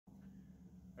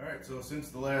Alright, so since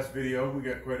the last video, we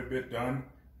got quite a bit done.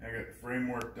 I got the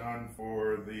framework done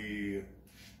for the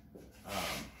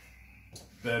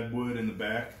bed wood in the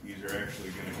back. These are actually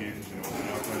going to hinge and open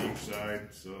up on each side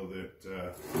so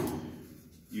that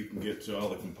you can get to all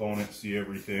the components, see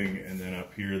everything, and then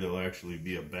up here there'll actually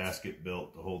be a basket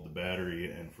built to hold the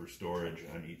battery and for storage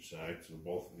on each side. So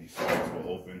both of these sides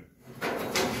will open.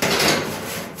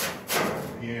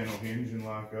 Piano hinge and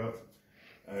lock up.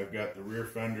 I've got the rear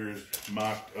fenders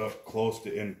mocked up close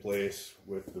to in place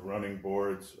with the running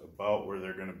boards about where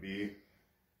they're going to be,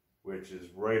 which is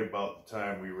right about the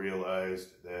time we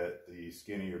realized that the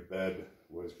skinnier bed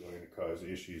was going to cause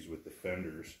issues with the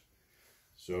fenders.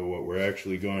 So what we're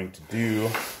actually going to do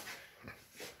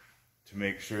to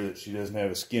make sure that she doesn't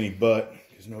have a skinny butt,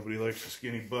 because nobody likes a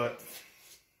skinny butt,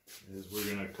 is we're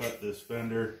going to cut this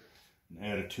fender and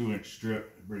add a 2-inch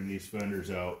strip to bring these fenders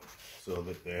out so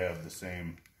that they have the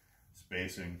same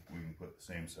spacing. We can put the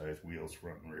same size wheels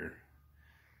front and rear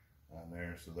on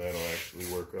there, so that'll actually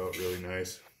work out really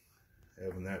nice,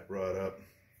 having that brought up.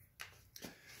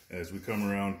 As we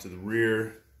come around to the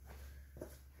rear,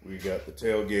 we got the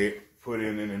tailgate put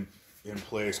in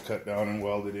place, cut down and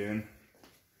welded in.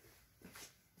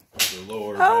 The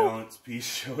lower balance piece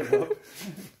showed up.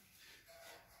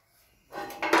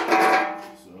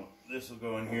 So this will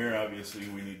go in here. Obviously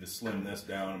we need to slim this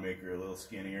down and make her a little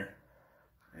skinnier.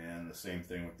 And the same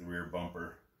thing with the rear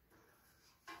bumper.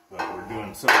 But we're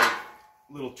doing some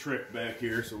little trick back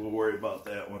here, so we'll worry about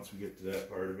that once we get to that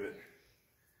part of it.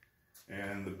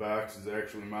 And the box is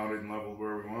actually mounted and leveled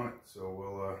where we want it, so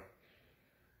we'll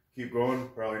keep going.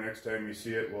 Probably next time you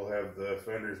see it, we'll have the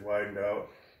fenders widened out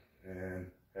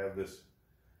and have this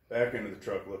back end of the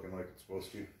truck looking like it's supposed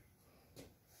to.